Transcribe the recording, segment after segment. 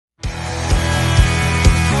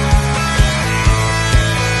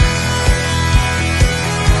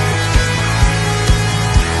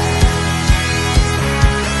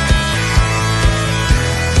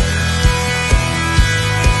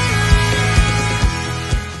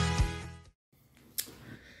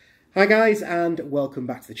Hi guys, and welcome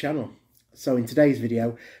back to the channel. So in today's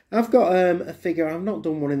video I've got a figure. I've not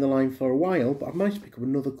done one in the line for a while, but I've managed to pick up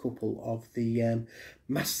another couple of the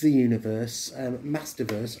Masters of the Universe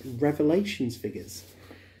Masterverse Revelations figures.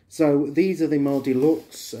 So these are the more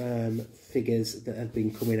deluxe figures that have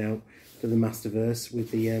been coming out for the Masterverse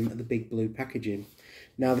with the big blue packaging.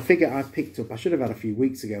 Now the figure I've picked up, I should have had a few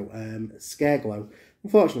weeks ago, Scareglow.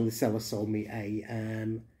 Unfortunately the seller sold me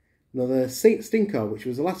another Stinker, which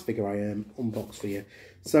was the last figure I unboxed for you.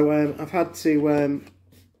 So I've had to,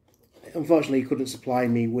 unfortunately he couldn't supply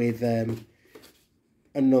me with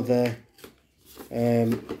another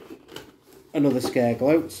Scareglow,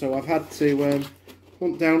 so I've had to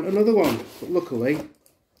hunt down another one. But luckily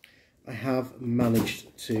I have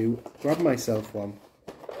managed to grab myself one.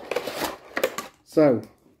 So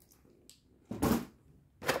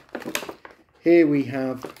here we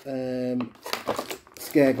have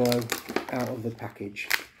Scareglow out of the package.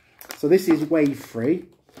 So this is wave 3.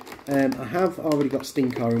 I have already got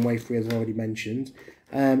Stinker in wave 3, as I already mentioned,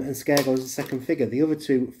 and Scareglow is the second figure. The other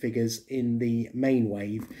two figures in the main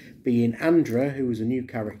wave being Andra, who is a new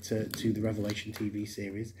character to the Revelation TV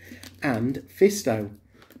series, and Fisto.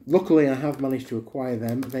 Luckily I have managed to acquire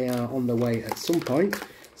them. They are on their way at some point,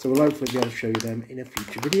 so we'll hopefully be able to show you them in a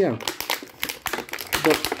future video.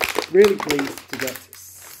 But really pleased to get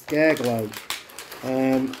Scareglow.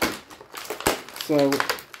 So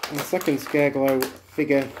the second Scareglow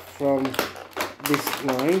figure from this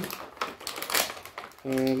line.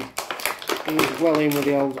 He's well in with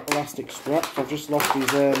the old elastic straps. I've just lost his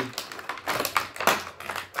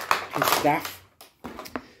staff.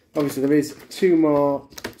 Obviously there is 2 more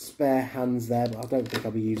spare hands there, but I don't think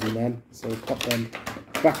I'll be using them. So we'll pop them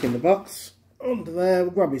back in the box. Under there,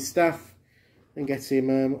 we'll grab his staff and get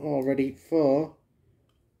him all ready for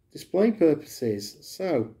display purposes.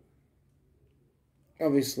 So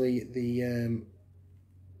obviously the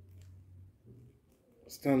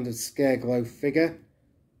standard Scareglow figure.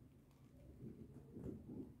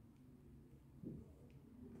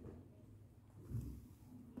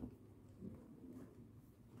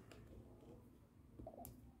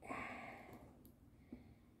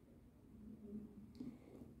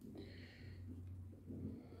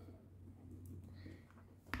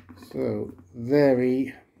 So there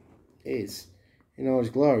he is in all his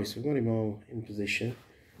glory. So we've got him all in position.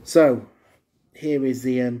 So here is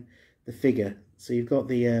the figure. So you've got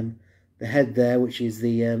the head there, which is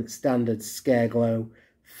the standard Scareglow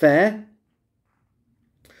fair.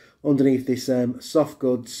 Underneath this soft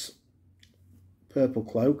goods purple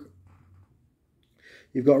cloak,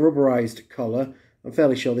 you've got a rubberized collar. I'm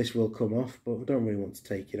fairly sure this will come off, but I don't really want to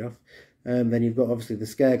take it off. Then you've got obviously the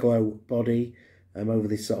Scareglow body over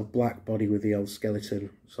this sort of black body with the old skeleton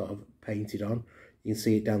sort of painted on. You can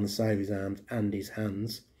see it down the side of his arms and his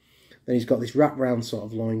hands. Then he's got this wrap-round sort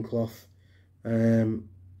of loincloth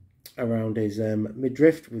around his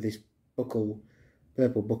midriff with this purple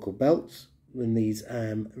buckle belts, and these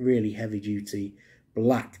really heavy-duty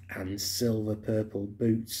black and silver purple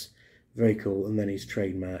boots. Very cool. And then his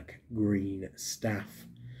trademark green staff.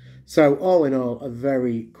 So all in all, a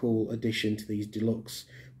very cool addition to these deluxe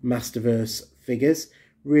Masterverse figures.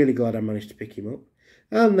 Really glad I managed to pick him up.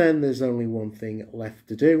 And then there's only one thing left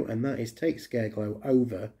to do, and that is take Scareglow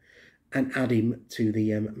over and add him to the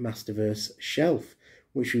Masterverse shelf,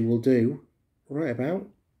 which we will do right about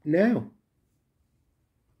now.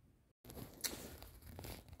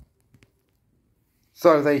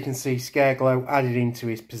 So there you can see Scareglow added into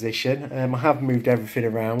his position. I have moved everything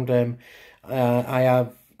around. I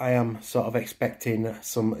am sort of expecting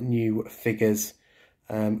some new figures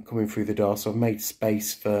coming through the door, so I've made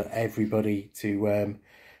space for everybody to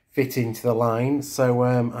fit into the line. So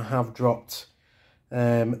I have dropped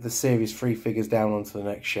the Series 3 figures down onto the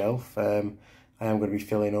next shelf. I am going to be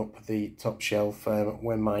filling up the top shelf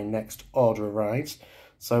when my next order arrives.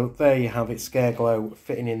 So there you have it, Scareglow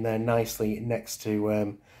fitting in there nicely next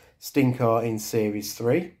to Stinker in Series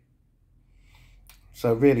 3.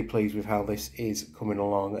 So really pleased with how this is coming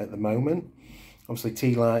along at the moment. Obviously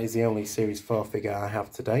Tila is the only Series 4 figure I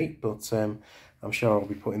have to date, but I'm sure I'll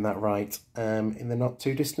be putting that right in the not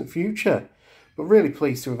too distant future. But really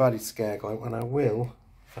pleased to have added Scareglow, and I will,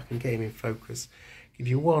 if I can get him in focus, give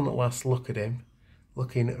you one last look at him.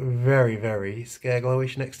 Looking very, very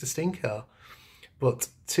Scareglowish next to Stinker. But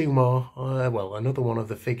 2 more, well, another one of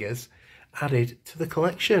the figures added to the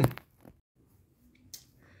collection.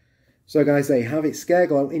 So guys, there you have it,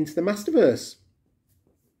 Scareglow into the Masterverse.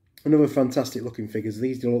 Another fantastic looking figures.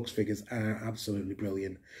 These deluxe figures are absolutely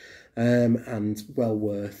brilliant, and well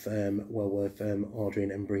worth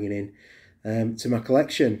ordering and bringing in to my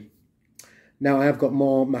collection. Now I have got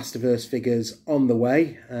more Masterverse figures on the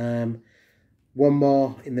way. One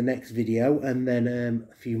more in the next video, and then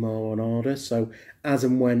a few more on order. So as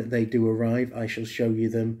and when they do arrive, I shall show you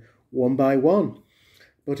them one by one.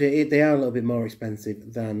 But they are a little bit more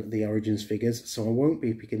expensive than the Origins figures, so I won't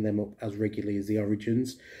be picking them up as regularly as the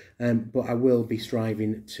Origins. But I will be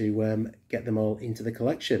striving to get them all into the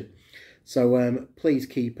collection. So please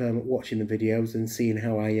keep watching the videos and seeing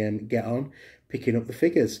how I get on picking up the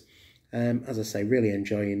figures. As I say, really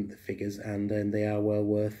enjoying the figures, and they are well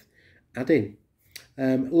worth adding.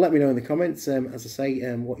 Let me know in the comments, as I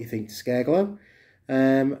say, what you think to Scareglow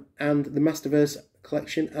and the Masterverse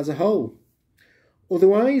collection as a whole.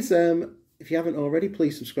 Otherwise, if you haven't already,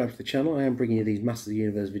 please subscribe to the channel. I am bringing you these Masters of the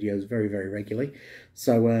Universe videos very, very regularly.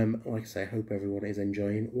 So, like I say, I hope everyone is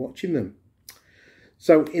enjoying watching them.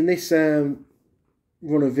 So, in this run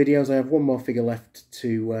of videos, I have one more figure left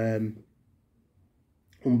to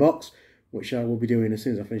unbox, which I will be doing as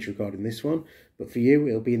soon as I finish recording this one. But for you,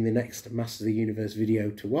 it'll be in the next Masters of the Universe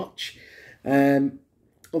video to watch.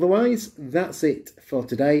 Otherwise, that's it for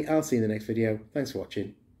today. I'll see you in the next video. Thanks for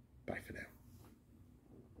watching.